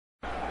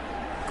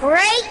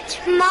Great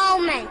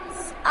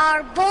moments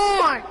are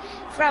born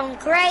from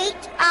great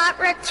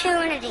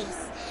opportunities.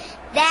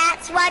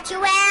 That's what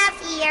you have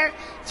here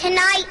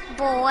tonight,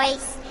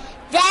 boys.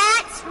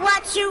 That's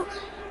what you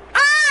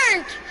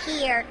earned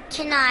here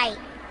tonight.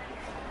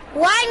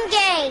 One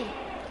game.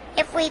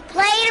 If we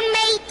played them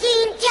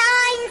 18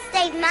 times,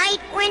 they might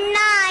win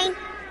 9.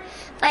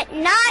 But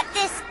not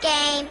this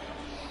game.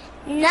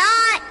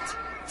 Not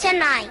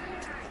tonight.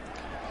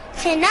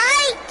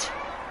 Tonight,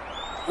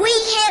 we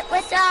hit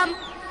with them.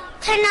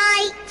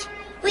 Tonight,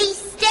 we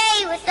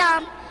stay with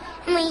them.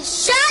 And we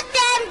shut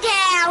them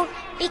down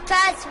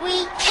because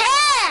we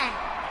can.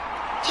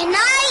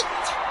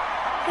 Tonight,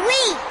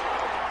 we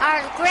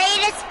are the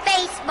greatest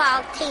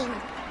baseball team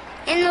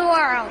in the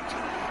world.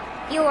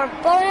 You were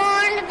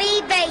born to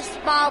be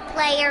baseball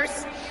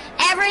players,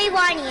 every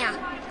one of you.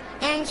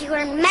 And you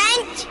were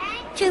meant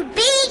to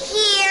be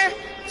here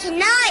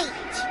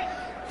tonight.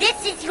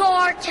 This is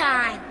your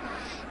time.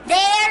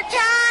 Their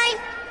time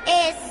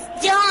is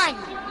done.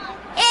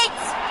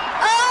 It's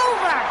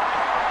over.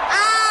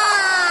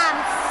 I'm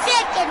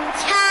sick and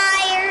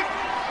tired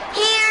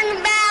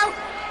hearing about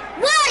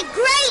what a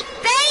great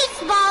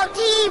baseball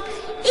team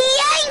the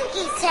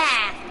Yankees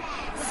have.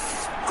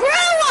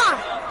 Screw them.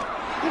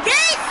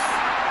 This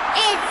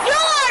is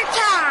your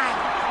time.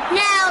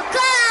 Now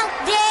go out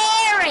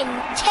there and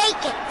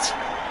take it.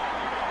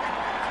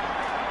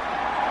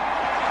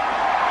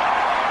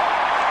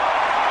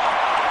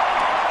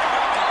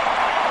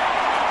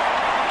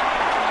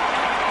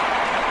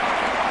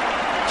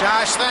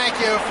 Josh, thank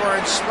you for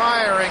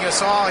inspiring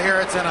us all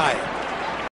here tonight.